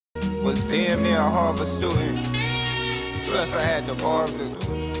was damn near a Harvard student. Plus I had the bars to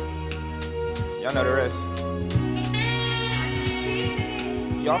do. Y'all know the rest.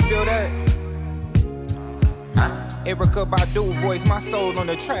 Y'all feel that? Erica Badu voice my soul on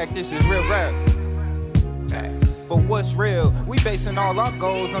the track. This is real rap. But what's real? We basing all our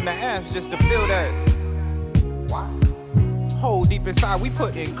goals on the apps just to feel that. Why? Hole deep inside, we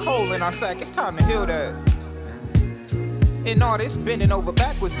putting coal in our sack. It's time to heal that. And all this bending over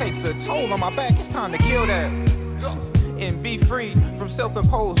backwards takes a toll on my back. It's time to kill that. And be free from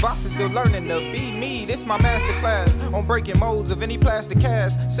self-imposed boxes, still learning to be me. This my masterclass on breaking molds of any plastic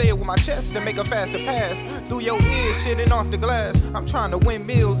cast. Say it with my chest to make a faster pass through your ears, shitting off the glass. I'm trying to win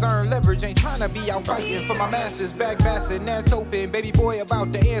meals, earn leverage, ain't trying to be out fighting for my masters. Back Bassett, that's open, baby boy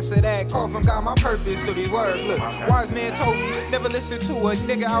about to answer that call from God. My purpose through these words. Look, wise man told me never listen to a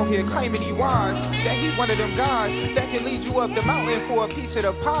nigga out here claiming he wise, that he one of them guys that can lead you up the mountain for a piece of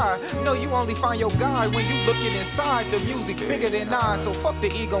the pie. No, you only find your guide when you looking inside. The music bigger than I, so fuck the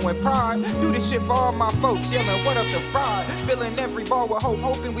ego and pride. Do this shit for all my folks, yelling what up to Fried. Filling every ball with hope,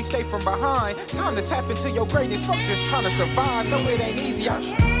 hoping we stay from behind. Time to tap into your greatness, fuck just trying to survive. No, it ain't easy,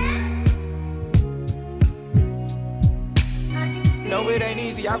 No, it ain't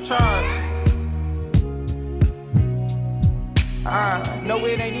easy, I've tried. No,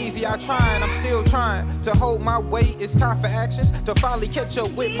 it ain't easy, I try and I'm still trying to hold my weight. It's time for actions to finally catch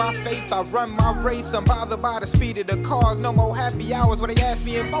up with my faith. I run my race, I'm bothered by the speed of the cars. No more happy hours when they ask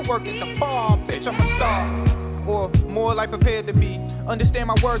me if I work at the bar. Bitch, I'm a star, or more like prepared to be. Understand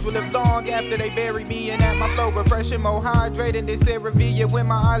my words will live long after they bury me. And at my flow refreshing, more hydrated than CeraVe. When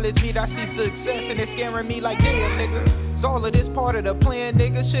my eyelids meet, I see success and it's scaring me like damn, nigga. Is all of this part of the plan,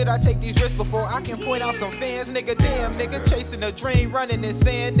 nigga? Should I take these risks before I can point out some fans, nigga? Damn, nigga, chasing a dream, running in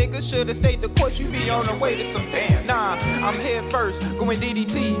sand, nigga. Should've stayed the course, you be on the way to some band. Nah, I'm head first, going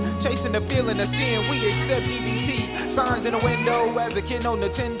DDT, chasing the feeling of seeing we accept EBT. Signs in the window, as a kid on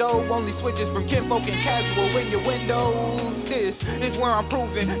Nintendo, only switches from kinfolk and casual in your windows. This is where I'm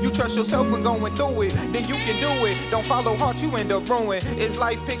proving you trust yourself when going through it, then you can do it. Don't follow heart, you end up ruined. Is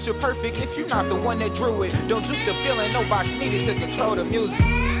life picture perfect if you're not the one that drew it? Don't juke the feeling, no box needed to control the music.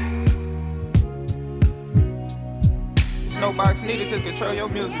 There's no box needed to control your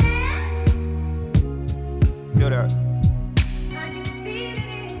music. Feel that?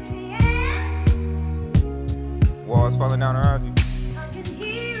 Walls falling down around you.